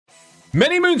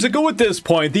Many moons ago at this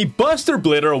point, the Buster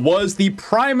Blader was the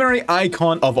primary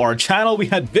icon of our channel. We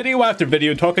had video after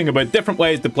video talking about different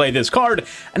ways to play this card,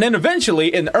 and then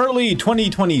eventually in early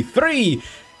 2023,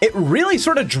 it really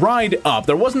sort of dried up.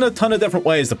 There wasn't a ton of different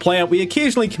ways to play it. We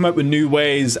occasionally came out with new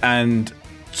ways and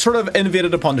sort of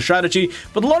innovated upon the strategy,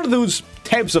 but a lot of those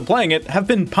types of playing it have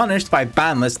been punished by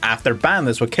ban list after ban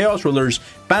list, with Chaos Ruler's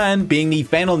ban being the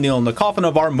final nail in the coffin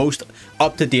of our most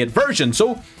up-to-date version.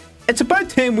 So it's about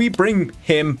time we bring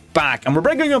him back, and we're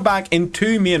bringing him back in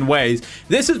two main ways.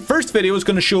 This first video is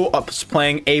going to show us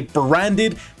playing a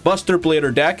branded Buster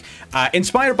Blader deck,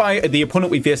 inspired by the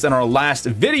opponent we faced in our last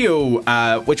video,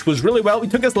 which was really well. We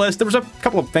took his list. There was a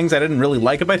couple of things I didn't really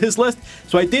like about his list,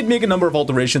 so I did make a number of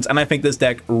alterations, and I think this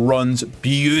deck runs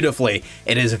beautifully.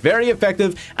 It is very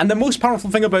effective, and the most powerful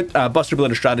thing about Buster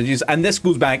Blader strategies, and this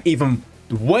goes back even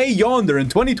way yonder in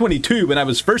 2022 when I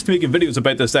was first making videos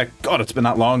about this deck. God, it's been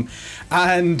that long.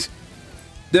 And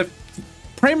the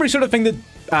primary sort of thing that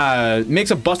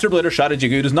makes a Buster Blader strategy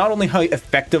good is not only how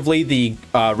effectively the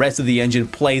rest of the engine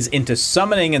plays into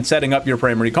summoning and setting up your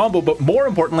primary combo, but more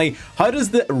importantly, how does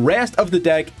the rest of the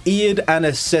deck aid and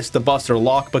assist the Buster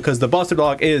Lock, because the Buster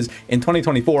Lock is, in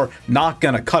 2024, not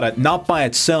going to cut it, not by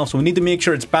itself, so we need to make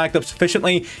sure it's backed up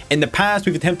sufficiently. In the past,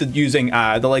 we've attempted using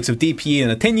the likes of DPE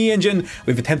and a Tingy engine.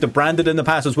 We've attempted branded in the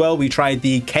past as well. We tried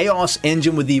the Chaos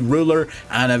engine with the Ruler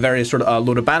and a various sort of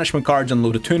load of banishment cards and a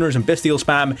load of tuners and Bestial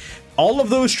spam. All of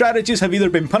those strategies have either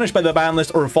been punished by the ban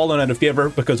list or fallen out of favor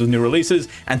because of new releases,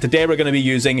 and today we're going to be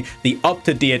using the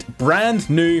up-to-date, brand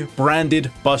new,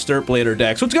 branded Buster Blader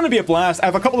deck. So it's going to be a blast. I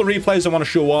have a couple of replays I want to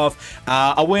show off,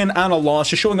 a win and a loss,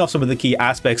 just showing off some of the key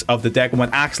aspects of the deck and what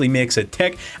actually makes it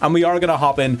tick, and we are going to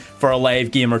hop in for a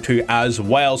live game or two as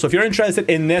well. So if you're interested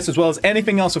in this, as well as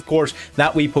anything else, of course,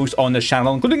 that we post on this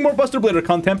channel, including more Buster Blader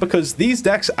content, because these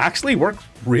decks actually work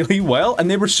really well, and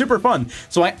they were super fun.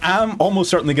 So I am almost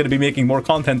certainly going to be making more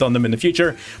content on them in the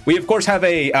future. We of course have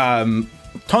a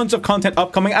tons of content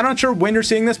upcoming. I'm not sure when you're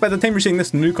seeing this. By the time you're seeing this,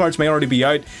 the new cards may already be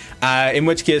out, in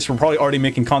which case we're probably already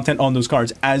making content on those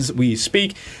cards as we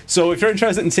speak. So if you're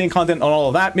interested in seeing content on all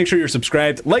of that, make sure you're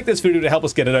subscribed, like this video to help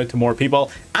us get it out to more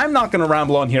people. I'm not going to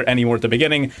ramble on here anymore at the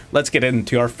beginning. Let's get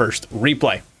into our first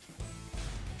replay.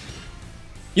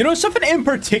 You know, something in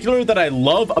particular that I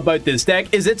love about this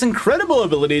deck is its incredible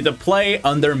ability to play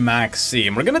under Max C.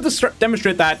 And we're going to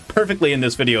demonstrate that perfectly in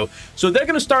this video. So they're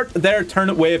going to start their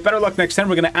turn with Better Luck Next Time.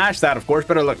 We're going to Ash that, of course.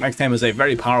 Better Luck Next Time is a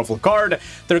very powerful card.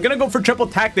 They're going to go for Triple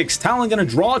Tactics. Talon going to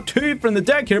draw two from the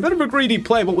deck here. A bit of a greedy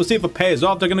play, but we'll see if it pays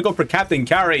off. They're going to go for Captain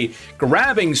Carry,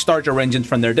 grabbing Starter Engines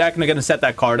from their deck, and they're going to set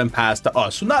that card and pass to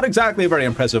us. So not exactly a very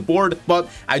impressive board, but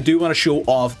I do want to show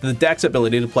off the deck's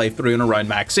ability to play through and around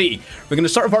Max C. We're going to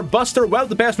start with our Buster, well,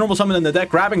 the best normal summon in the deck,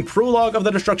 grabbing Prologue of the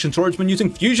Destruction Swordsman,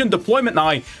 using Fusion Deployment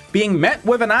now, being met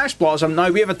with an Ash Blossom. Now,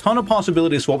 we have a ton of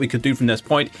possibilities for what we could do from this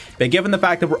point, but given the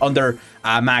fact that we're under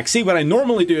Max C, what I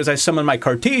normally do is I summon my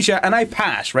Cartesia and I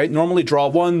pass, right? Normally draw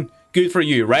one. Good for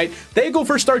you, right? They go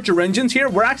for Start Your Engines here.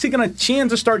 We're actually going to chain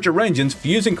to Start Your Engines,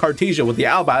 fusing Cartesia with the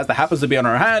Albaz that happens to be on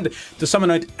our hand to summon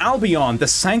out Albion, the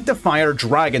Sanctifier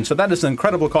Dragon. So that is an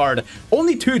incredible card.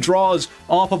 Only 2 draws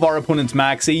off of our opponent's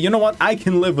Maxi. You know what? I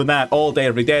can live with that all day,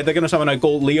 every day. They're going to summon out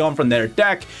Gold Leon from their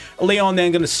deck. Leon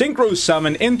then going to Synchro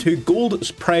Summon into Gold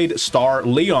Pride Star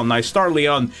Leon. Now, Star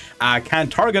Leon can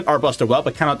target our Buster well,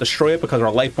 but cannot destroy it because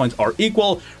our life points are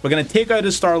equal. We're going to take out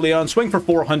his Star Leon, swing for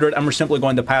 400, and we're simply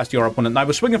going to pass to our opponent. Now,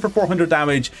 we're swinging for 400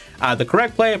 damage. The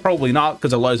correct play, probably not,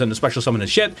 because it allows them to special summon and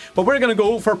shit, but we're going to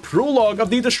go for Prologue of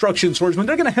the Destruction Swordsman.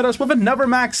 They're going to hit us with another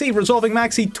Maxi, resolving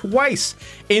Maxi twice.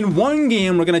 In one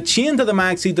game, we're going to chain to the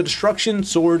Maxi the Destruction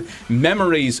Sword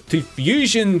Memories to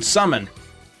Fusion Summon.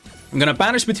 I'm going to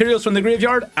banish materials from the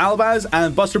graveyard, Albaz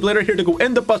and Buster Blader here to go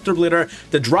into Buster Blader,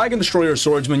 the Dragon Destroyer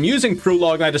Swordsman, using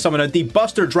Prologue now to summon out the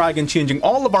Buster Dragon, changing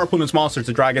all of our opponent's monsters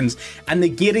to dragons and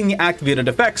negating the activated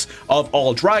effects of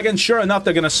all dragons. Sure enough,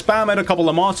 they're going to spam out a couple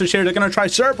of monsters here. They're going to try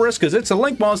Cerberus because it's a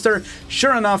Link monster.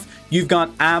 Sure enough, you've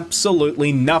got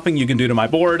absolutely nothing you can do to my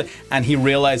board, and he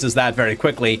realizes that very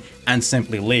quickly and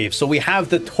simply leaves. So we have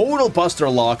the total Buster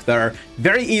Lock there,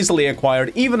 very easily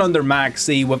acquired, even under Max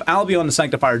C, with Albion the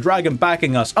Sanctifier Dragon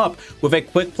backing us up with a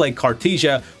quick play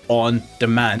Cartesia on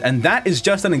demand. And that is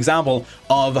just an example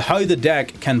of how the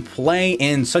deck can play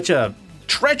in such a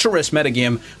treacherous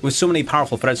metagame with so many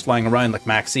powerful threats flying around like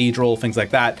Max C, Droll, things like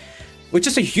that, which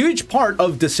is a huge part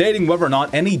of deciding whether or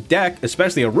not any deck,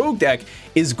 especially a rogue deck,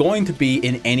 is going to be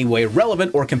in any way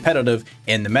relevant or competitive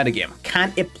in the metagame.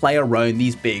 Can it play around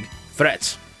these big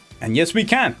threats? And yes, we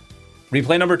can.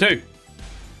 Replay number 2.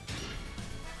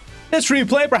 This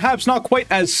replay perhaps not quite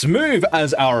as smooth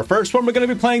as our first one. We're going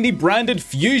to be playing the Branded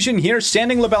Fusion here,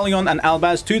 sending Lebellion and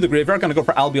Albaz to the graveyard. Going to go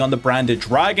for Albion, the Branded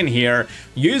Dragon here.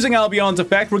 Using Albion's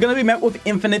effect, we're going to be met with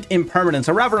infinite impermanence.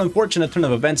 A rather unfortunate turn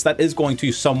of events that is going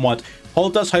to somewhat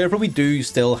halt us. However, we do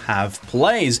still have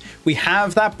plays. We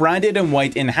have that Branded and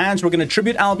White in hands. We're going to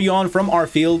tribute Albion from our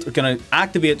field. We're going to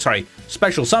activate,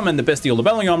 special summon the Bestial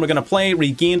Lebellion. We're going to play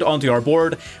Regained onto our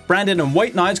board. Branded and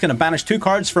White now is going to banish 2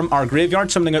 cards from our graveyard,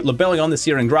 summoning out Lebellion, the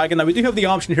Searing Dragon. Now, we do have the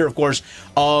option here, of course,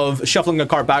 of shuffling a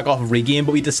card back off of Regain,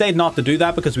 but we decide not to do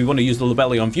that because we want to use the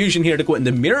Lebellion Fusion here to go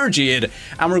into Mirror Jade,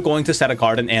 and we're going to set a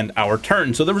card and end our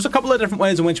turn. So there was a couple of different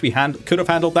ways in which we could have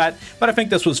handled that, but I think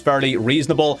this was fairly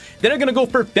reasonable. Then I'm going to go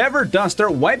for Feather Duster,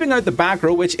 wiping out the back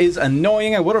row, which is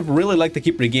annoying. I would have really liked to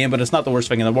keep Regain, but it's not the worst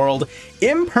thing in the world.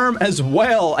 Imperm as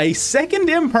well, a second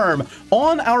Imperm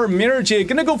on our Mirror Jade.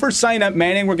 Gonna go for Sign Up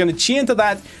Mining. We're gonna chain to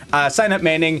that Sign Up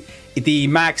Mining the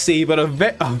Maxi, but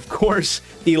of course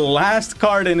the last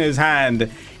card in his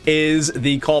hand is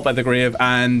the Call by the Grave,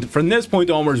 and from this point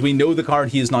onwards we know the card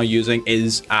he is now using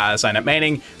is Sign Up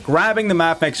Mining, grabbing the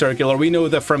Mathmech Circular. We know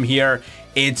that from here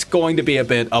it's going to be a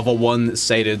bit of a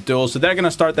one-sided duel, so they're going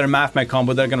to start their Mathmech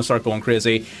combo. They're going to start going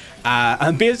crazy,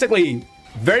 and basically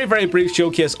very brief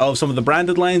showcase of some of the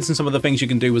branded lines and some of the things you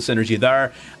can do with synergy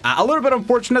there. A little bit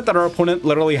unfortunate that our opponent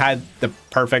literally had the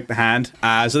perfect hand,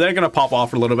 so they're going to pop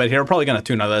off for a little bit here. We're probably going to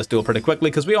tune out of this duel pretty quickly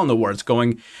because we all know where it's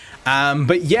going.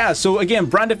 But yeah, so again,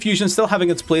 Branded Fusion still having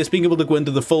its place, being able to go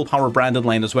into the full power branded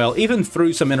line as well. Even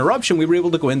through some interruption, we were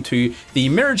able to go into the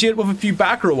Mirror Jade with a few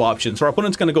back row options. So our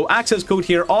opponent's going to go access code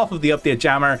here off of the update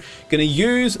jammer, going to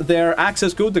use their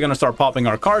access code. They're going to start popping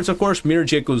our cards, of course. Mirror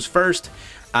Jade goes first.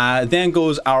 Then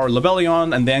goes our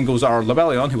Lebellion, and then goes our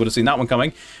Lebellion. Who would have seen that one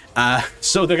coming?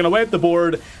 So they're going to wipe the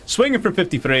board, swinging for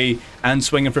 53, and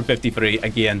swinging for 53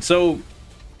 again. So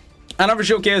another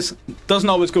showcase doesn't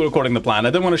always go according to plan. I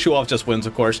didn't want to show off just wins,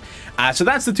 of course. So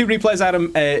that's the 2 replays I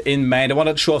had in mind. I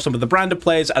wanted to show off some of the branded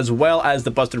plays as well as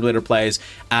the Buster Blader plays.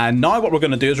 And now what we're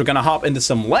going to do is we're going to hop into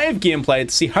some live gameplay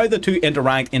to see how the 2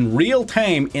 interact in real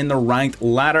time in the ranked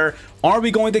ladder. Are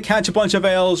we going to catch a bunch of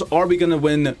L's? Are we going to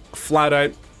win flat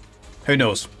out? Who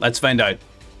knows? Let's find out.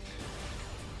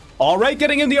 Alright,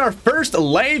 getting into our first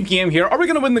live game here. Are we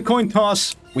going to win the coin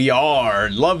toss? We are.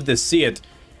 Love to see it.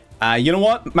 You know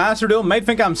what? Master Duel might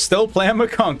think I'm still playing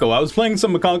Makonko. I was playing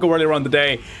some Makonko earlier on the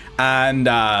day, and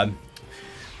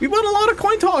we won a lot of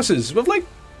coin tosses with like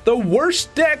the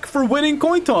worst deck for winning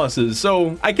coin tosses.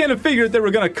 So I kind of figured they were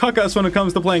going to cuck us when it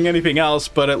comes to playing anything else,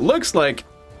 but it looks like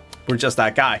we're just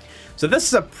that guy. So this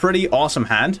is a pretty awesome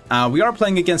hand. We are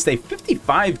playing against a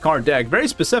 55 card deck, very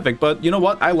specific, but you know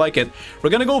what? I like it.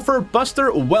 We're going to go for Buster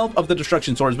Whelp of the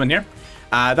Destruction Swordsman here.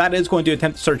 That is going to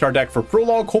attempt to search our deck for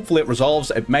Prologue. Hopefully it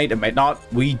resolves. It might not.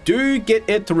 We do get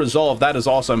it to resolve. That is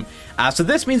awesome. So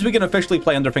this means we can officially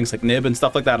play under things like Nib and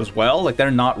stuff like that as well. Like, they're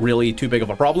not really too big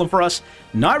of a problem for us.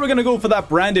 Now we're going to go for that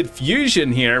Branded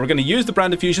Fusion here. We're going to use the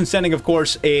Branded Fusion, sending, of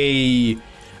course, a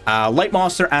Light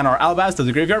Monster and our Albaz to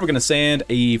the graveyard. We're going to send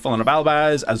a Fallen of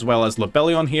Albaz as well as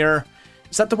Lebellion here.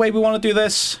 Is that the way we want to do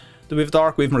this? Do we have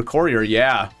Dark Wave Mercurier?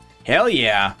 Yeah. Hell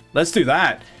yeah. Let's do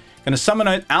that. Going to summon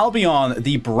out Albion,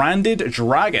 the Branded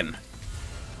Dragon.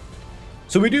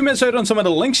 So we do miss out on some of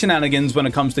the Link shenanigans when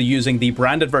it comes to using the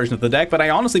branded version of the deck, but I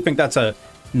honestly think that's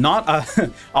not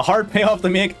a hard payoff to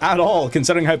make at all,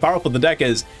 considering how powerful the deck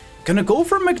is. Going to go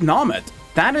for Magnomet.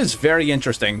 That is very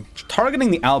interesting.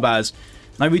 Targeting the Albaz.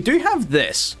 Now, we do have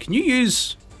this. Can you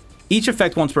use each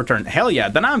effect once per turn? Hell yeah.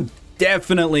 Then I'm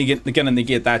definitely going to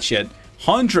negate that shit.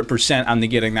 100% I'm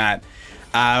negating that.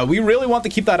 We really want to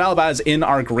keep that Albaz in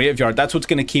our graveyard. That's what's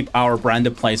going to keep our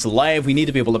branded plays alive. We need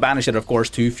to be able to banish it, of course,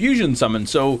 to Fusion Summon.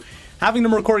 So having the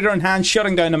Mercurier in hand,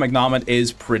 shutting down the Magnomet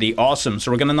is pretty awesome.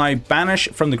 So we're going to now banish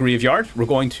from the graveyard. We're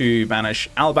going to banish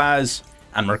Albaz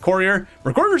and Mercurier.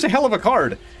 Mercurier's a hell of a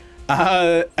card.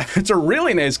 It's a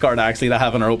really nice card, actually, to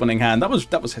have in our opening hand. That was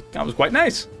quite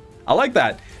nice. I like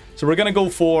that. So we're going to go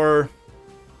for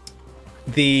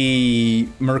the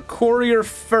Mercurier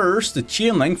first, the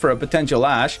Chain Link for a potential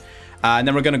Ash, and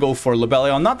then we're going to go for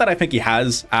Lebellion. Not that I think he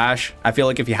has Ash. I feel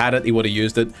like if he had it, he would have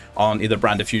used it on either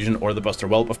Branded Fusion or the Buster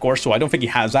Whelp, of course. So I don't think he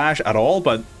has Ash at all,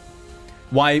 but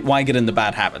why get into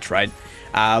bad habits, right?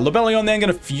 Lebellion then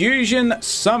going to Fusion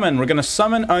Summon. We're going to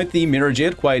summon out the Mirror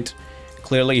Jade quite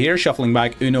clearly here, shuffling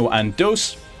back Uno and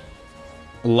Dos.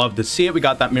 Love to see it. We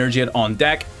got that Mirror Jade on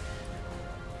deck.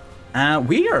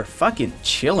 We are fucking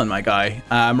chilling, my guy.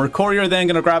 Mercurier then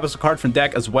going to grab us a card from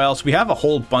deck as well. So we have a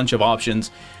whole bunch of options.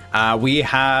 We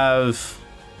have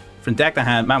from deck to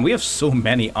hand. Man, we have so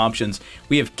many options.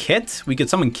 We have Kit. We could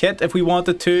summon Kit if we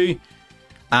wanted to.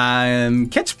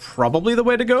 Kit's probably the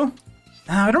way to go.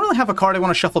 I don't really have a card I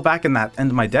want to shuffle back in that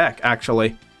into my deck,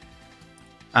 actually.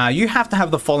 You have to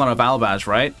have the Fallen of Albaz,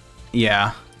 right?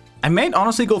 Yeah. I might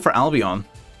honestly go for Albion.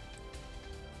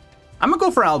 I'm gonna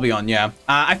go for Albion, yeah.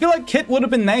 I feel like Kit would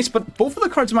have been nice, but both of the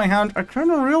cards in my hand I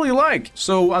kind of really like,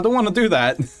 so I don't want to do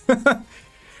that.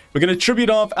 We're gonna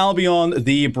tribute off Albion,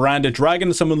 the Branded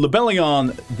Dragon, summon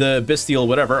Lebellion, the Bestial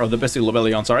whatever, or the Bestial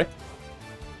Lebellion, sorry.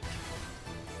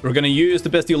 We're gonna use the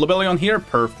Bestial Lebellion here,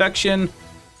 perfection.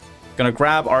 Gonna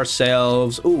grab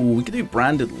ourselves, ooh, we could do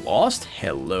Branded Lost,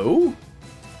 hello?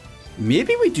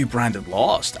 Maybe we do Branded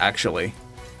Lost, actually.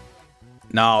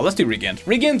 No, let's do Regained.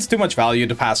 Regained's too much value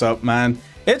to pass up, man.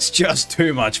 It's just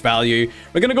too much value.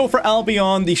 We're gonna go for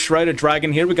Albion, the Shrouded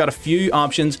Dragon here. We got a few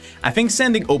options. I think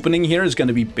sending Opening here is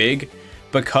gonna be big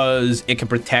because it can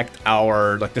protect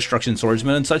our like Destruction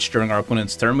Swordsman and such during our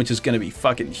opponent's turn, which is gonna be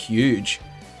fucking huge.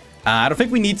 I don't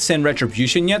think we need to send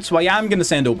Retribution yet, so I am gonna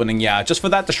send Opening, yeah, just for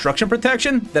that Destruction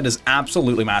protection. That is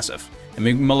absolutely massive. And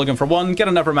we mulligan for one, get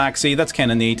another Maxi. That's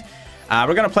kind of neat.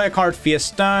 We're gonna play a card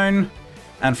face down.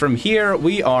 And from here,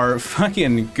 we are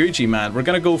fucking Gucci, man. We're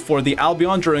going to go for the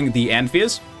Albion during the end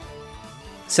phase.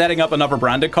 Setting up another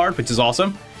branded card, which is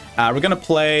awesome. We're going to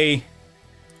play...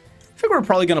 I think we're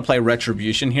probably going to play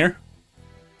Retribution here.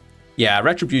 Yeah,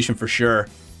 Retribution for sure.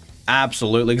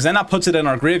 Absolutely. Because then that puts it in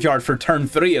our graveyard for turn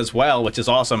 3 as well, which is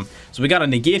awesome. So we got a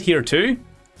Negate here too.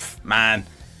 Man,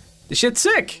 this shit's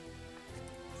sick.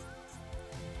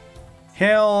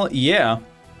 Hell yeah.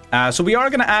 So we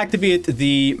are going to activate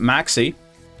the Maxi.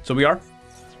 So we are.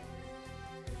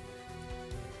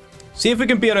 See if we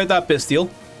can beat out that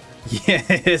Bestial.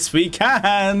 Yes, we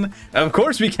can. Of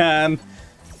course we can.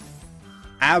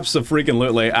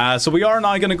 Abso-freaking-lutely. So we are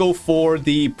now going to go for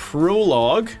the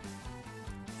Prologue.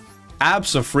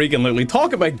 Abso-freaking-lutely.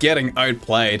 Talk about getting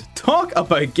outplayed. Talk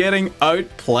about getting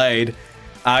outplayed.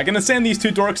 Going to send these two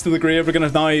dorks to the grave. We're going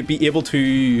to now be able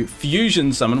to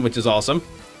fusion summon, which is awesome.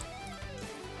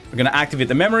 We're going to activate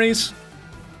the memories.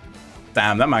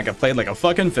 Damn, that might get played like a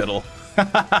fucking fiddle.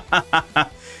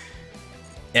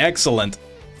 Excellent.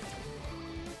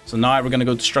 So now we're going to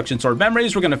go Destruction Sword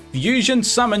Memories. We're going to fusion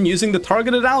summon using the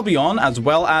targeted Albion as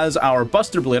well as our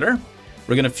Buster Blader.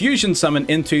 We're going to fusion summon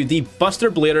into the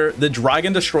Buster Blader, the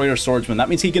Dragon Destroyer Swordsman. That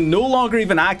means he can no longer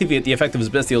even activate the effect of his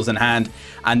Bestials in hand.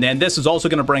 And then this is also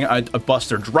going to bring out a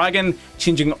Buster Dragon,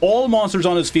 changing all monsters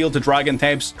on his field to Dragon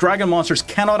types. Dragon monsters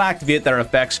cannot activate their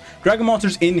effects. Dragon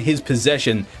monsters in his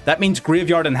possession. That means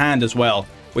graveyard in hand as well,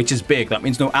 which is big. That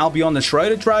means no Albion the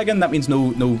Shrouded Dragon. That means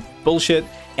no bullshit,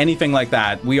 anything like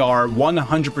that. We are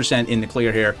 100% in the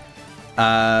clear here.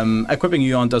 Equipping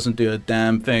Eon doesn't do a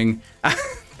damn thing.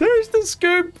 There's the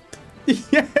scoop.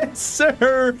 Yes,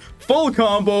 sir. Full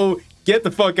combo. Get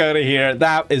the fuck out of here.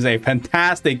 That is a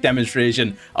fantastic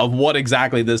demonstration of what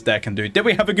exactly this deck can do. Did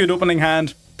we have a good opening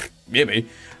hand? Maybe.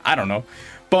 I don't know.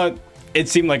 But it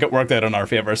seemed like it worked out in our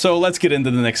favor. So let's get into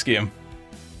the next game.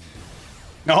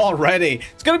 Alrighty.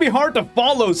 It's going to be hard to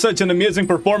follow such an amazing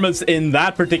performance in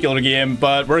that particular game,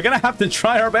 but we're going to have to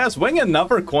try our best. Wing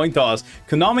another coin toss.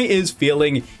 Konami is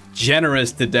feeling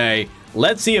generous today.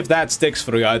 Let's see if that sticks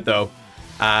throughout, though.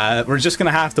 We're just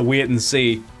going to have to wait and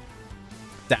see.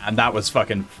 Damn, that was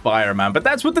fucking fire, man. But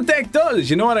that's what the deck does,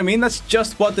 you know what I mean? That's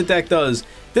just what the deck does.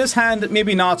 This hand,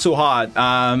 maybe not so hot.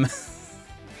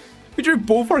 We drew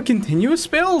both our continuous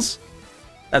spells?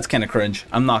 That's kind of cringe,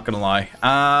 I'm not going to lie.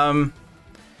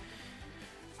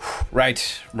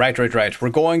 Right. We're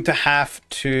going to have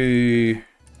to...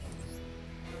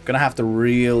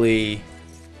 really...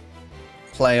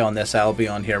 play on this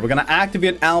Albion here. We're going to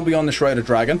activate Albion the Shrouded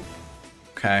Dragon.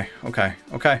 Okay.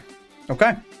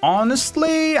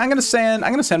 Honestly, I'm gonna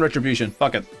send Retribution.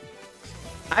 Fuck it.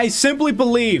 I simply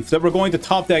believe that we're going to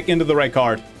top deck into the right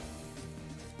card.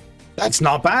 That's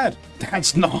not bad.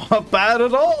 That's not bad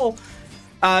at all.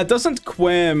 Doesn't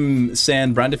Quim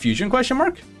send Brand of Fusion, question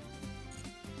mark?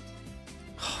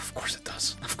 Oh, of course it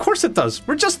does. Of course it does.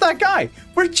 We're just that guy.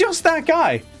 We're just that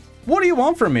guy. What do you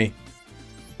want from me?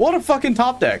 What a fucking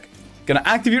top deck. Gonna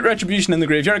activate Retribution in the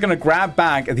graveyard. Gonna grab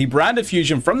back the Brand of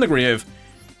Fusion from the grave.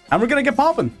 And we're gonna get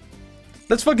popping.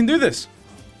 Let's fucking do this.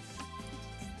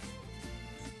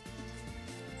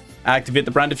 Activate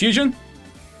the Brand of Fusion.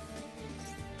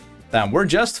 Damn, we're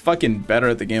just fucking better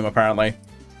at the game, apparently.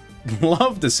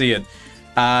 Love to see it.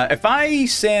 If I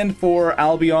send for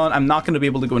Albion, I'm not going to be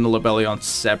able to go into Lebellion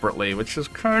separately, which is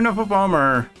kind of a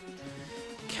bummer.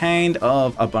 Kind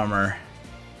of a bummer.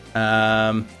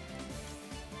 I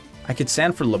could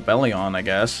send for Lebellion, I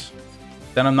guess.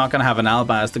 Then I'm not going to have an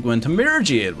Albaz to go into Mirror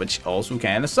Jade, which also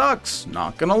kind of sucks.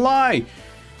 Not going to lie.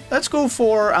 Let's go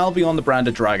for Albion the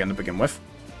Branded Dragon to begin with.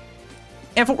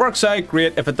 If it works out,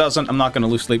 great. If it doesn't, I'm not going to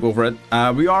lose sleep over it.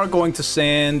 We are going to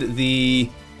send the...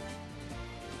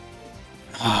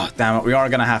 Oh, damn it. We are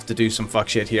going to have to do some fuck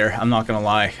shit here. I'm not going to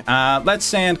lie. Let's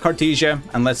send Cartesia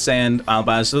and let's send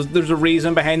Albaz. So there's a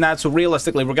reason behind that. So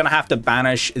realistically, we're going to have to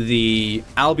banish the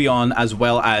Albion as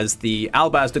well as the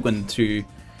Albaz to go into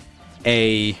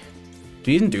a...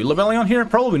 Do you even do Lebellion here?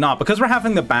 Probably not. Because we're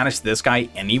having to banish this guy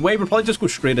anyway, we'll probably just go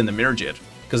straight into Mirajid.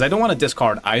 Because I don't want to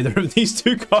discard either of these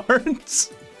two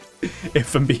cards.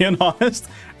 If I'm being honest.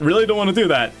 I really don't want to do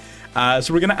that.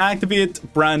 So we're going to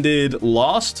activate Branded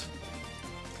Lost.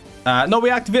 No, we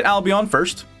activate Albion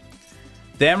first.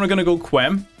 Then we're going to go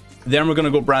Quem. Then we're going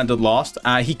to go Branded Lost.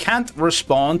 He can't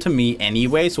respond to me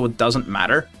anyway, so it doesn't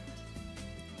matter.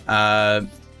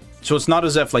 So it's not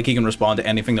as if like he can respond to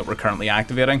anything that we're currently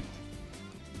activating.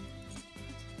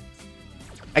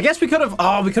 I guess we could have...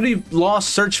 Oh, we could have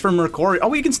lost Search for Mercurier. Oh,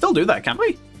 we can still do that, can't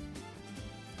we?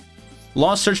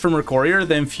 Lost Search for Mercurier,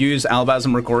 then fuse Albaz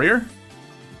and Mercurier.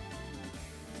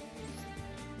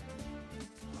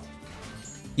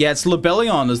 Yeah, it's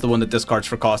Lebellion is the one that discards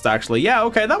for cost, actually. Yeah,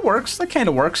 okay, that works. That kind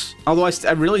of works. Although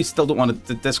I really still don't want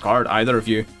to discard either of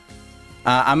you.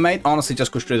 I might honestly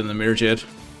just go straight into Mirajid.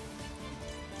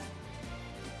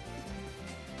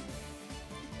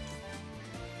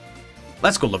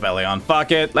 Let's go Lebellion.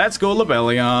 Fuck it. Let's go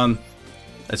Lebellion.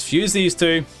 Let's fuse these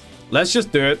two. Let's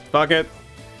just do it. Fuck it.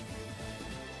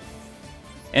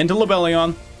 Into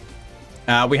Lebellion.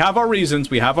 We have our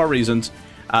reasons. We have our reasons.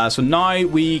 So now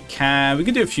we can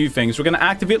do a few things. We're going to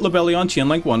activate Lebellion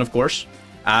Chainlink 1, of course.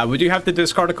 We do have to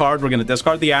discard a card. We're going to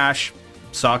discard the Ash.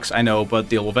 Sucks, I know, but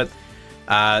deal with it.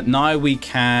 Now we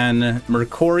can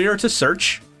Mercurier to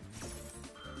search.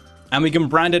 And we can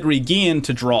Branded Regain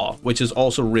to draw, which is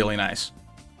also really nice.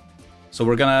 So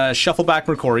we're going to shuffle back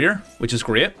Mercurier, which is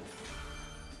great.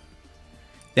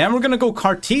 Then we're going to go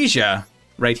Cartesia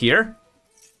right here.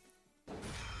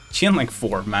 Chainlink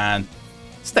 4, man.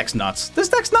 This deck's nuts. This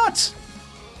deck's nuts!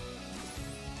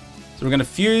 So we're going to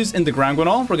fuse into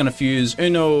Granguinol. We're going to fuse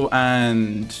Uno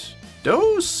and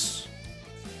Dos.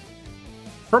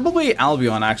 Probably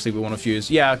Albion, actually, we want to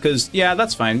fuse. Yeah, because, yeah,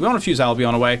 that's fine. We want to fuse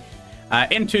Albion away.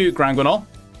 Into Granguinol.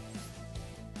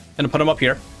 Gonna put him up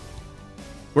here.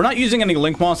 We're not using any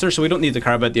Link monsters, so we don't need to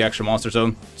care about the extra monster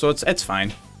zone. So it's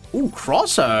fine. Ooh,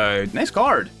 Crossout. Nice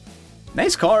card.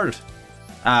 Nice card.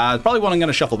 Probably one I'm going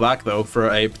to shuffle back, though, for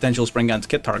a potential Springance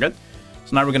Kit target.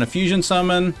 So now we're going to Fusion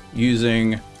Summon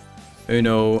using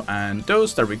Uno and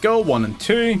Dos. There we go. 1 and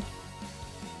 2.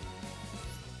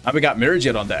 And we got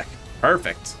Mirajid on deck.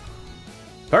 Perfect.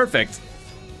 Perfect.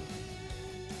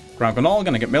 Granguinol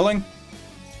going to get milling.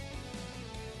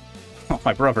 Oh,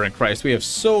 my brother in Christ. We have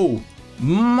so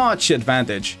much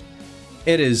advantage.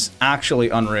 It is actually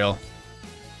unreal.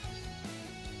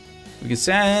 We can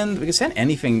send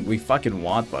anything we fucking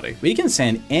want, buddy. We can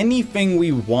send anything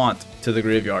we want to the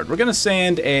graveyard. We're gonna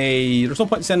send a... There's no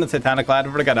point in sending the Titanic Lad.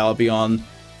 We've already got Albion.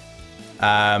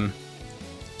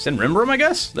 Send Rimbrum, I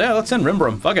guess? Yeah, let's send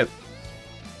Rimbrum. Fuck it.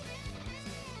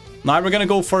 Now we're gonna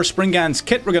go for Springance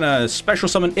Kit. We're gonna special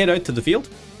summon it out to the field.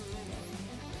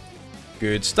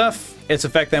 Good stuff. Its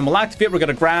effect then will activate. We're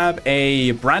gonna grab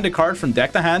a branded card from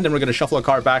deck to hand, and we're gonna shuffle a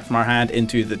card back from our hand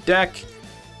into the deck.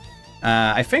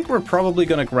 I think we're probably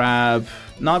going to grab,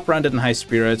 not Branded and High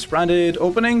Spirits, Branded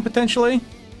Opening, potentially.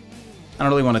 I don't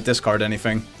really want to discard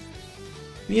anything.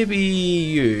 Maybe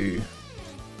you.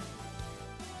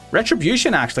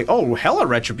 Retribution, actually. Oh, hella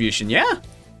Retribution, yeah.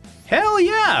 Hell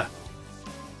yeah.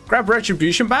 Grab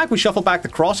Retribution back, we shuffle back the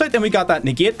Crossout, then we got that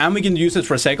Negate, and we can use it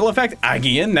for a cycle effect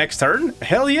again next turn.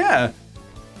 Hell yeah.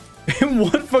 In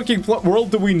what fucking world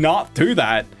do we not do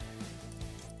that?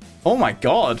 Oh my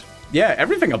god. Yeah,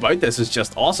 everything about this is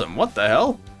just awesome. What the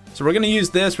hell? So we're going to use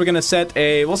this. We're going to set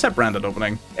a... We'll set Branded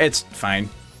Opening. It's fine.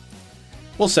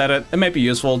 We'll set it. It might be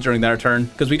useful during their turn,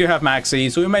 because we do have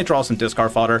Maxi, so we might draw some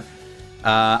discard fodder.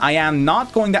 I am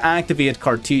not going to activate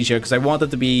Cartesia, because I want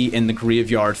it to be in the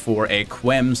graveyard for a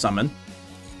Quem summon.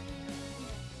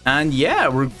 And yeah,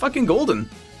 we're fucking golden.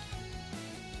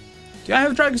 Do I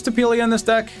have Dragostapelia in this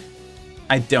deck?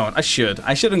 I don't. I should.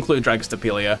 I should include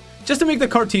Dragostapelia. Just to make the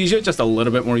Cartesia just a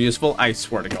little bit more useful. I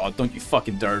swear to God, don't you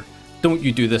fucking dare. Don't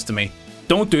you do this to me.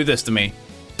 Don't do this to me.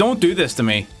 Don't do this to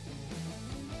me.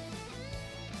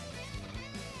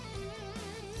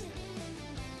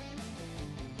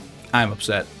 I'm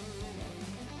upset.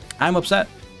 I'm upset.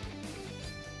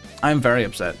 I'm very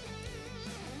upset.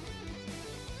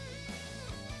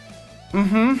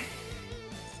 Mm-hmm.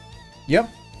 Yep.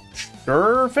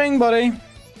 Sure thing, buddy.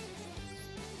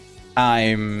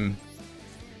 I'm...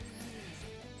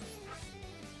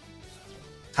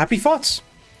 Happy thoughts.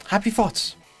 Happy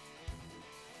thoughts.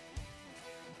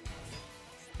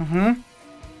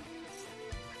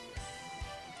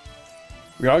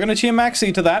 We are going to chain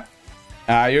Maxi to that.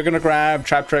 You're going to grab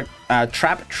Trap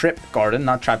Trip Garden,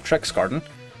 not Trap Tricks Garden.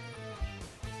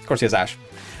 Of course he has Ash.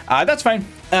 That's fine.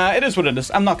 It is what it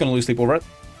is. I'm not going to lose sleep over it.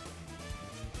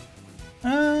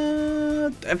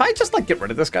 If I just, like, get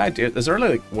rid of this guy, dude, is there really,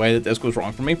 like, a way that this goes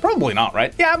wrong for me? Probably not,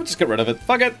 right? Yeah, I'm just get rid of it.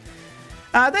 Fuck it.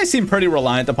 They seem pretty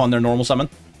reliant upon their normal summon.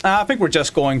 I think we're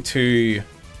just going to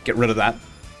get rid of that.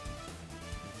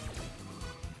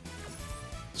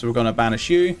 So we're going to banish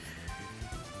you.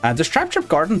 Does Trap Trip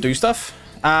Garden do stuff?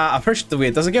 I'm pretty sure,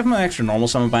 wait, does it give him an extra normal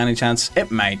summon by any chance?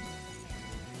 It might.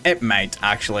 It might,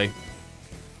 actually.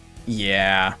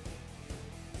 Yeah.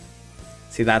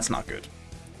 See, that's not good.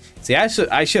 See, I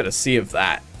should have saved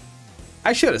that.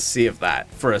 I should have saved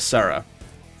that for a Sarah.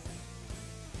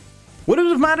 Would it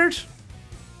have mattered?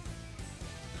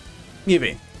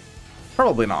 Maybe.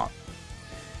 Probably not.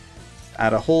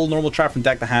 Add a whole normal trap from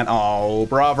deck to hand. Oh,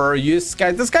 bravo. This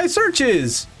guy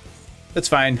searches. That's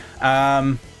fine.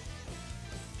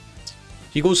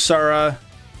 He goes Sarah.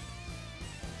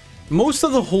 Most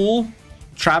of the whole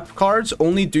trap cards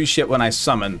only do shit when I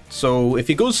summon. So if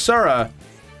he goes Sarah,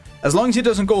 as long as he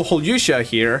doesn't go Holyusha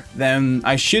here, then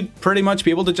I should pretty much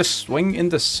be able to just swing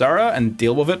into Sarah and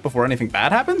deal with it before anything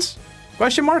bad happens?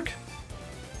 Question mark?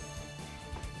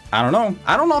 I don't know.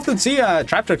 I don't often see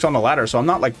trap tricks on the ladder, so I'm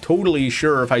not like totally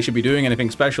sure if I should be doing anything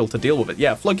special to deal with it.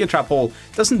 Yeah, Floodgate Trap Hole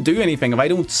doesn't do anything if I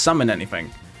don't summon anything.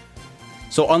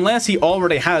 So unless he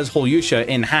already has Holyusha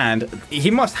in hand, he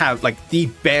must have like the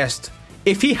best.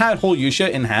 If he had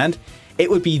Holyusha in hand, it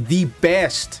would be the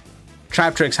best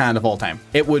Trap Tricks hand of all time.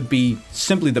 It would be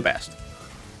simply the best.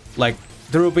 Like,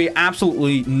 there would be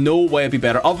absolutely no way it'd be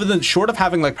better. Other than short of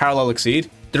having like Parallel Exceed,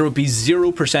 there would be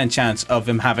 0% chance of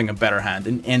him having a better hand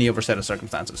in any other set of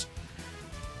circumstances.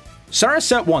 Sarah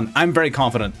set 1, I'm very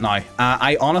confident now.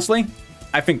 I honestly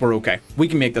think we're okay. We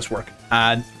can make this work.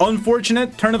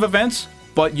 Unfortunate turn of events,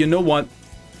 but you know what?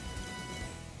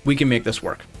 We can make this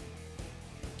work.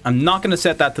 I'm not going to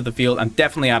set that to the field. I'm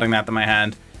definitely adding that to my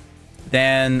hand.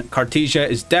 Then Cartesia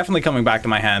is definitely coming back to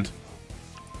my hand.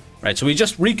 Right, so we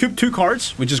just recouped 2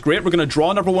 cards, which is great. We're going to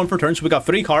draw number 1 per turn, so we got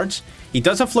 3 cards. He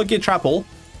does have Floodgate Trap Hole.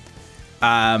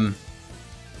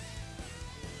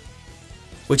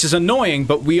 Which is annoying,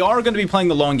 but we are going to be playing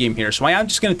the long game here, so I am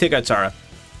just going to take out Sarah.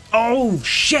 Oh,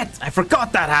 shit! I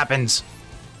forgot that happens!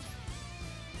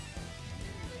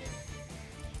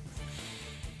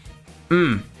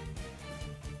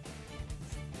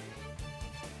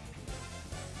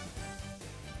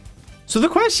 So the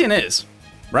question is,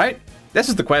 right? This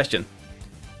is the question.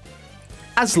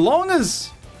 As long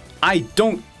as I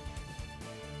don't...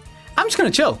 I'm just gonna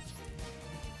chill.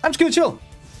 I'm just gonna chill.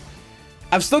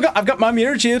 I've got my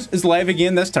Mirror Jade is live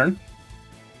again this turn.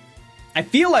 I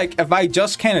feel like if I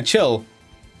just kind of chill,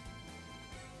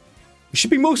 we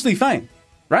should be mostly fine,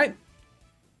 right?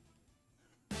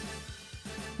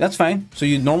 That's fine. So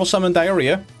you normal summon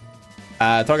Diarrhea.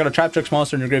 Target a Trap Tricks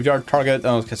monster in your graveyard. Target...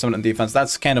 Oh, okay, summon it in defense.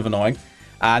 That's kind of annoying.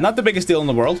 Not the biggest deal in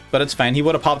the world, but it's fine. He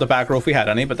would have popped a back row if we had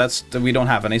any, but we don't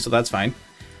have any, so that's fine.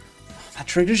 That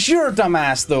triggers your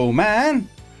dumbass, though, man.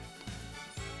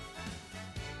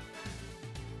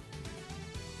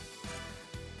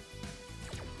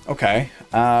 Okay.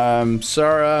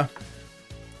 Sarah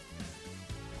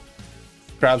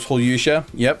grabs Holyusha.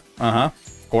 Yep.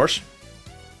 Of course.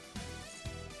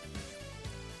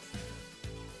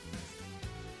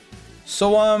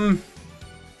 So,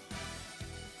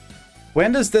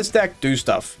 when does this deck do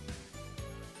stuff?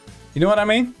 You know what I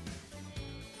mean?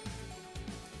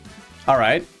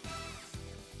 Alright.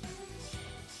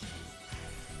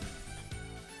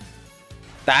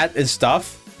 That is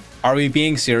stuff? Are we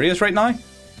being serious right now?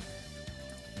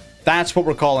 That's what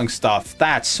we're calling stuff.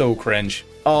 That's so cringe.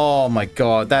 Oh my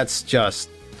god, that's just...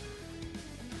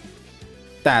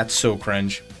 That's so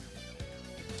cringe.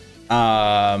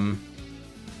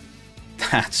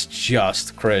 That's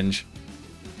just cringe.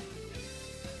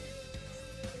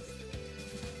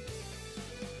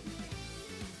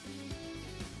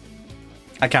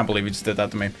 I can't believe you just did that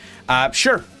to me.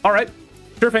 Sure. All right.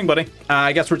 Sure thing, buddy.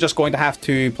 I guess we're just going to have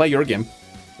to play your game.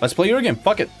 Let's play your game.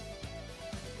 Fuck it.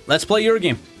 Let's play your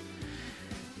game.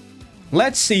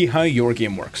 Let's see how your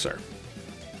game works, sir.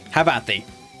 Have at thee.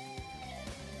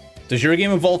 Does your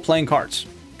game involve playing cards?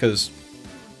 Because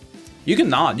you can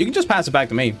not. You can just pass it back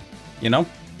to me. You know?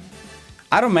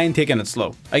 I don't mind taking it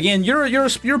slow. Again, you're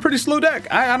a pretty slow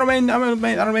deck. I don't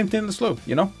mind taking it slow.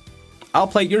 You know? I'll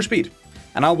play at your speed,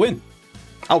 and I'll win.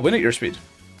 I'll win at your speed.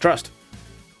 Trust.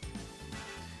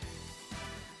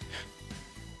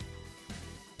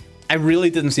 I really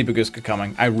didn't see Baguska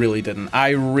coming. I really didn't. I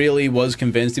really was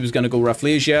convinced he was going to go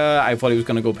Rafflesia. I thought he was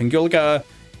going to go Pingulka.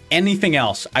 Anything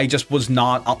else, I just was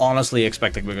not honestly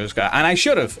expecting Baguska. And I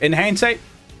should have. In hindsight,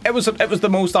 it was the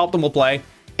most optimal play.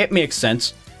 It makes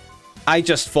sense. I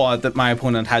just thought that my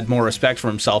opponent had more respect for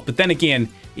himself. But then again,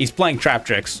 he's playing Trap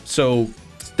Tricks. So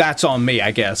that's on me,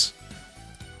 I guess.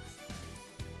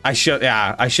 I shouldn't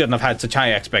have had such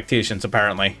high expectations,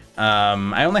 apparently.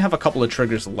 I only have a couple of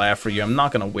triggers left for you. I'm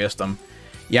not going to waste them.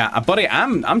 Yeah, buddy,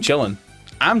 I'm chilling.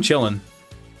 I'm chilling.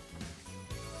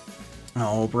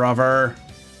 Oh, brother.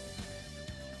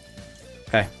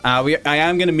 Okay. I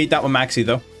am going to meet that with Maxi,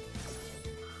 though.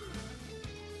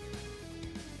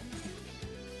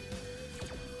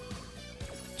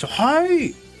 So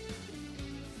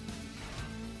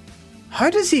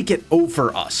how does he get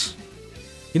over us?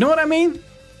 You know what I mean?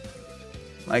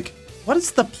 Like, what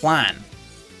is the plan?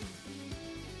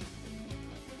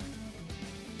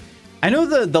 I know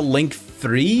the Link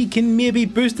 3 can maybe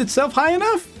boost itself high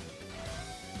enough?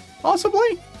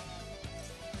 Possibly?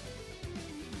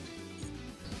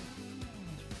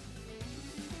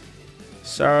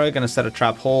 Sorry, gonna set a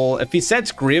trap hole. If he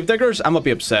sets Gravediggers, I'm gonna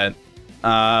be upset.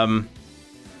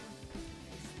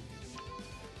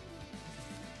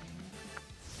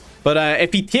 But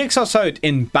if he takes us out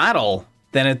in battle,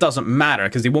 then it doesn't matter,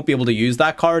 because he won't be able to use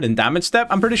that card in damage step,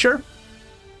 I'm pretty sure.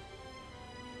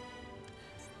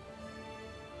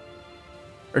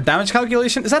 Or damage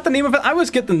calculation? Is that the name of it? I always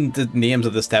get the names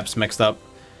of the steps mixed up.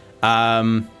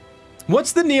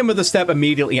 What's the name of the step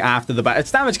immediately after the battle?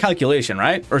 It's damage calculation,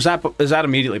 right? Or is that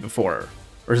immediately before?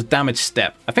 Or is it damage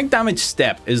step? I think damage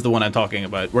step is the one I'm talking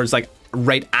about, where it's like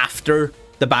right after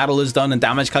the battle is done and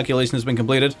damage calculation has been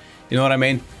completed. You know what I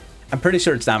mean? I'm pretty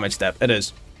sure it's damage step. It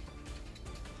is.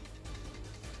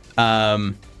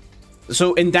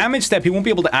 So in damage step, he won't be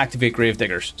able to activate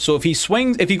Gravediggers. So if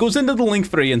he goes into the Link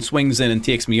 3 and swings in and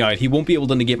takes me out, he won't be able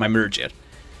to negate my Merge yet.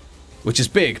 Which is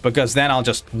big, because then I'll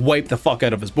just wipe the fuck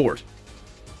out of his board.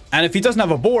 And if he doesn't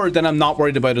have a board, then I'm not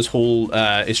worried about his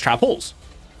his trap holes.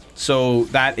 So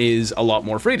that is a lot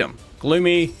more freedom.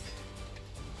 Gloomy.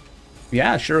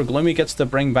 Yeah, sure, Gloomy gets to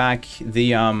bring back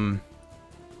the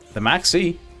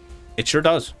Maxi. It sure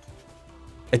does.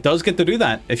 It does get to do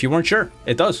that, if you weren't sure.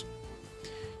 It does.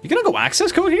 You gonna go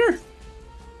access code here?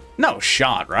 No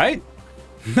shot, right?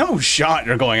 No shot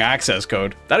you're going access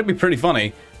code. That'd be pretty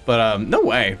funny. But, no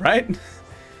way, right?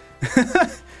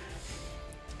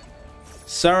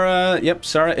 Sarah, yep,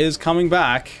 Sarah is coming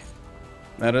back.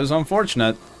 That is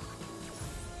unfortunate.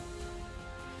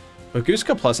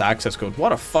 Baguska plus access code.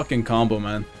 What a fucking combo,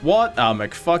 man. What a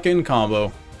McFucking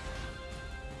combo.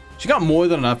 She got more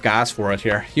than enough gas for it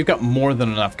here. You've got more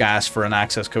than enough gas for an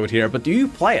access code here, but do you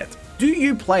play it? Do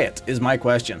you play it, is my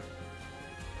question.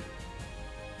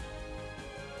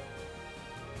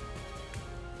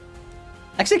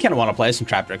 Actually, I kind of want to play some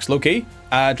Trap Tricks, low-key.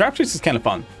 Trap Tricks is kind of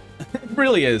fun. It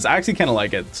really is. I actually kind of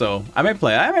like it, so I may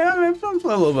play. I may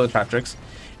play a little bit of Trap Tricks.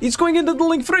 He's going into the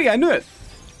Link 3, I knew it.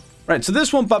 Right, so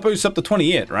this one boosts up to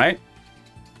 28, right?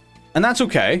 And that's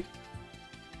okay.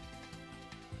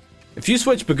 If you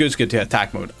switch Baguska to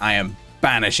attack mode, I am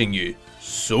banishing you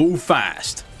so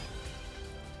fast.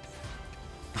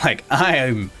 Like, I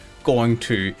am going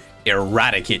to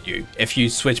eradicate you if you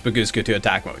switch Baguska to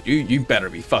attack mode. You better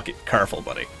be fucking careful,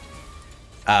 buddy.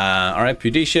 Alright,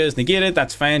 Pudisha is negated.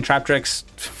 That's fine. Trap Tricks.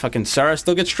 Fucking Sarah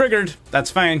still gets triggered. That's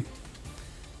fine.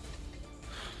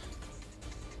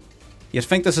 You'd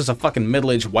think this is a fucking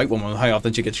middle-aged white woman. How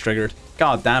often she gets triggered?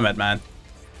 God damn it, man.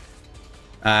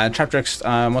 Trap Tricks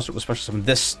must with special summon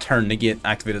this turn negate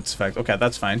activated its effect. Okay,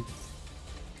 that's fine.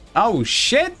 Oh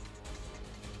shit!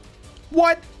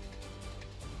 What?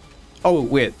 Oh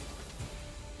wait.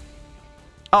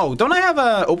 Oh, don't I have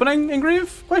a opening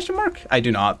engrave? Question mark? I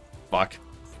do not. Fuck.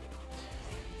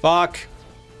 Fuck.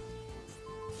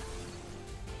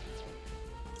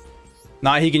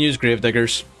 Nah, he can use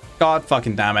Gravediggers. God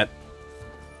fucking damn it.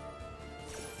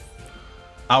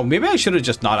 Oh, maybe I should have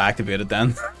just not activated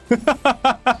then.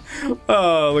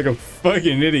 Oh, like a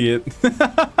fucking idiot.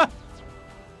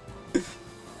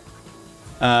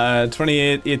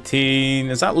 28, 18.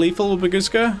 Is that lethal with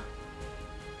Baguska?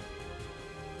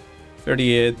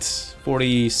 38,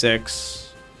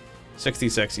 46,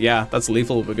 66. Yeah, that's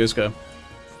lethal with Baguska.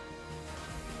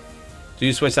 Do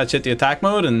you switch that shit to attack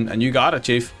mode and you got it,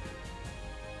 Chief?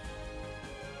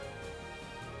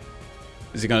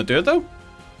 Is he gonna do it though?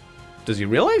 Does he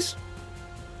realize?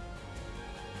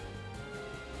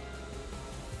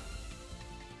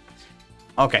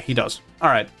 Okay, he does.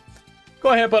 Alright. Go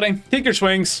ahead, buddy. Take your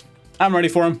swings. I'm ready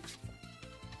for him.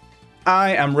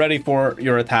 I am ready for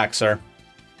your attack, sir.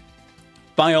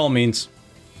 by all means.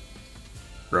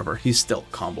 River, he's still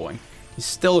comboing. He's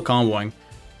still comboing.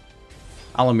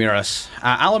 Alamiras.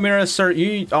 Alamiras, sir,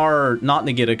 you are not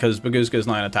negated because Bagooska's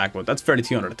not in attack mode. That's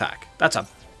 3200 attack. That's a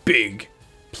big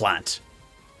plant.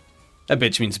 That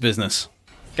bitch means business.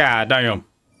 God damn.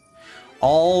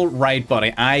 All right,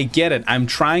 buddy. I get it. I'm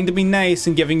trying to be nice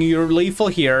and giving you your lethal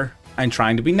here. I'm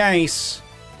trying to be nice.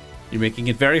 You're making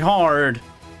it very hard.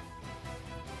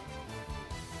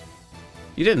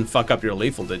 You didn't fuck up your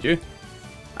lethal, did you?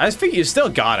 I just think you still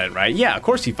got it, right? Yeah, of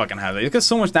course he fucking has it. He's got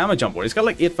so much damage on board. He's got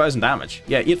like 8,000 damage.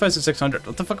 Yeah, 8,600.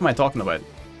 What the fuck am I talking about? Do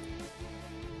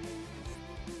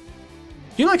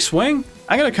you like swing?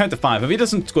 I'm gonna count to 5. If he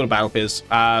doesn't go to battle phase,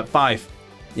 5.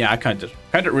 Yeah, I counted.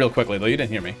 Count it real quickly though. You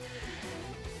didn't hear me.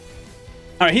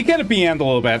 Alright, he kind of BM'd a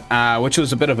little bit, which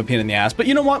was a bit of a pain in the ass. But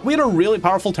you know what? We had a really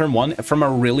powerful turn 1 from a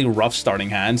really rough starting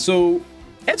hand, so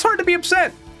it's hard to be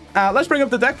upset. Let's bring up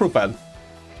the deck profile.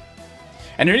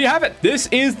 And here you have it. This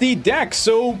is the deck.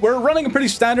 So we're running a pretty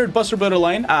standard Buster Blader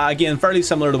line. Again, fairly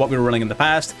similar to what we were running in the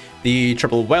past. The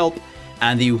triple Whelp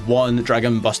and the 1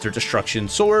 Dragon Buster Destruction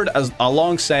Sword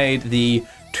alongside the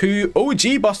 2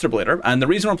 OG Buster Blader. And the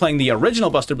reason we're playing the original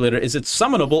Buster Blader is it's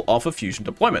summonable off of fusion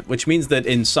deployment, which means that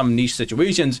in some niche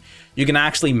situations, you can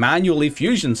actually manually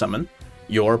fusion summon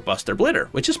your Buster Blader,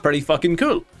 which is pretty fucking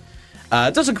cool.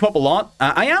 It doesn't come up a lot.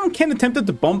 I am kind of tempted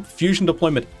to bump fusion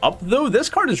deployment up, though. This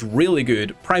card is really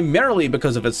good, primarily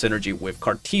because of its synergy with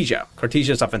Cartesia.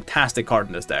 Cartesia is a fantastic card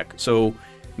in this deck, so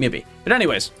maybe. But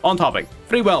anyways, on topic.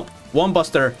 3 Whelp, 1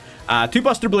 Buster, 2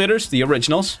 Buster Bladers, the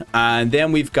originals, and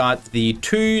then we've got the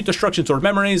 2 Destruction Sword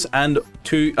Memories and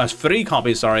 3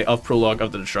 copies, sorry, of Prologue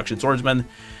of the Destruction Swordsman.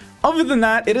 Other than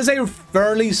that, it is a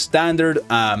fairly standard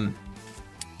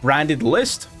branded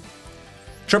list.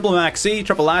 Triple Maxi,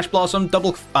 Triple Ash Blossom,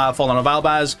 double Fallen of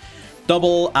Albaz,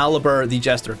 double Alibur the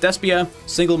Jester of Despia,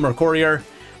 single Mercurier,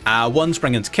 1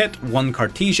 Springen's Kit, 1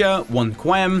 Cartesia, 1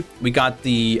 Quem. We got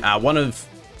the one of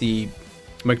the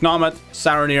McNomit,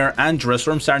 Saronir, and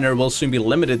Jerusalem. Saronir will soon be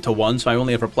limited to 1, so I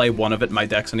only ever play 1 of it in my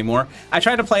decks anymore. I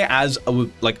try to play as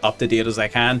like up to date as I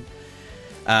can.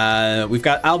 We've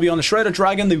got Albion, the Shredder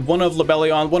Dragon, the 1 of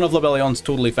Lebellion. 1 of Lebellion's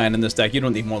totally fine in this deck. You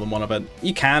don't need more than 1 of it.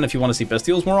 You can if you want to see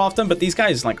Bestials more often, but these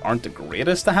guys like aren't the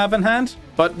greatest to have in hand.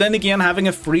 But then again, having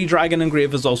a free dragon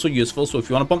engrave is also useful, so if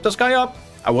you want to bump this guy up,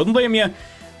 I wouldn't blame you.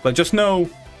 But just know,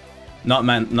 not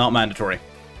mandatory.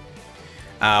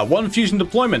 1 fusion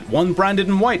deployment, 1 branded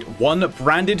in white, 1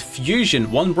 branded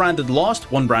fusion, 1 branded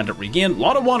lost, 1 branded regain. A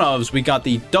lot of 1-ofs. We got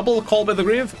the double Call by the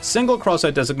Grave, single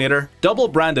crossout designator, double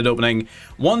branded opening,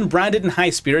 1 branded in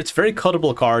high spirits. Very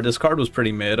cuttable card. This card was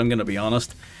pretty mid, I'm gonna be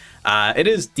honest. It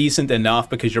is decent enough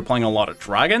because you're playing a lot of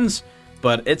dragons,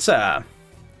 but it's it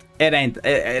ain't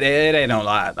a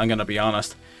lot, I'm gonna be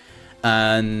honest.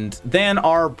 And then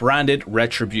our branded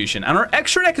Retribution. And our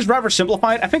extra deck is rather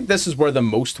simplified. I think this is where the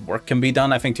most work can be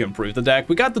done, I think, to improve the deck.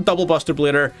 We got the double Buster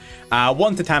Blader,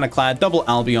 1 Titaniclad, double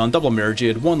Albion, double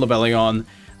Mirjid, 1 Lebellion,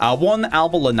 1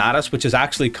 Alba Lunatus, which has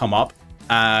actually come up.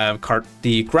 The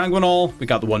Granguinol, we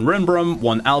got the 1 Rinbrum,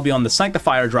 1 Albion, the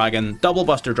Sanctifier Dragon, double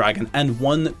Buster Dragon, and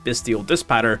 1 Bestial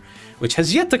Dispatter, which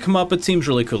has yet to come up but seems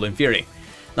really cool in theory.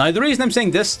 Now, the reason I'm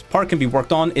saying this part can be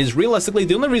worked on is realistically,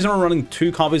 the only reason we're running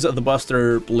 2 copies of the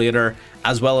Buster Blader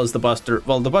as well as the Buster,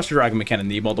 well, the Buster Dragon we kind of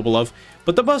need multiple of,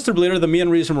 but the Buster Blader, the main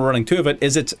reason we're running 2 of it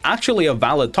is it's actually a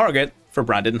valid target for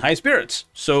branded and high spirits.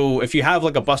 So if you have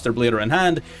like a Buster Blader in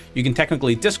hand, you can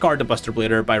technically discard the Buster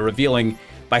Blader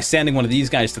by sending one of these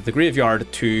guys to the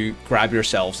graveyard to grab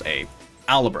yourselves a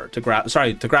Alibur, to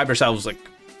grab yourselves like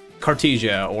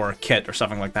Cartesia or Kit or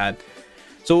something like that.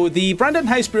 So the Branded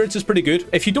High Spirits is pretty good.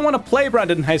 If you don't want to play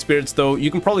Branded High Spirits, though,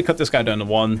 you can probably cut this guy down to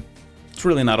 1. It's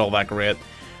really not all that great.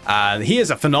 He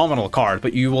is a phenomenal card,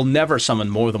 but you will never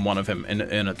summon more than 1 of him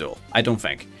in a duel, I don't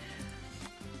think.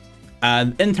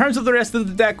 And in terms of the rest of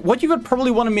the deck, what you would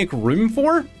probably want to make room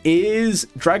for is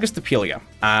Dragostapelia.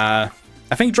 I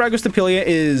think Dragostapelia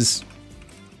is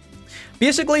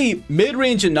basically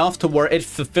mid-range enough to where it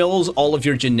fulfills all of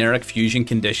your generic fusion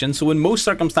conditions. So in most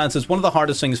circumstances, one of the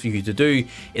hardest things for you to do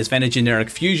is find a generic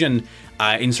fusion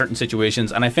in certain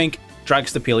situations. And I think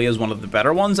Dragostapelia is one of the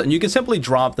better ones. And you can simply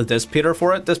drop the Dissipator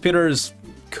for it. Dissipator is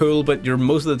cool, but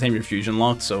most of the time you're fusion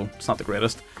locked, so it's not the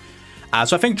greatest.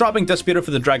 So I think dropping Dissipator for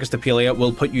the Dragostapelia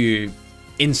will put you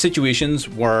in situations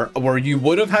where you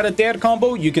would have had a dead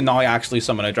combo. You can now actually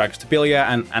summon a Dragostapelia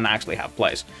and actually have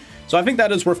plays. So I think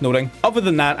that is worth noting. Other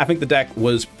than that, I think the deck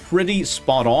was pretty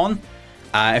spot on.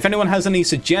 If anyone has any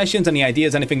suggestions, any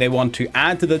ideas, anything they want to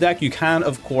add to the deck, you can,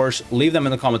 of course, leave them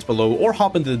in the comments below or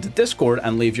hop into the Discord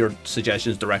and leave your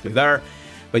suggestions directly there.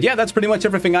 But yeah, that's pretty much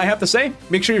everything I have to say.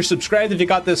 Make sure you're subscribed if you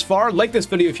got this far, like this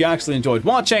video if you actually enjoyed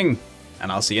watching,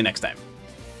 and I'll see you next time.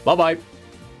 Bye-bye.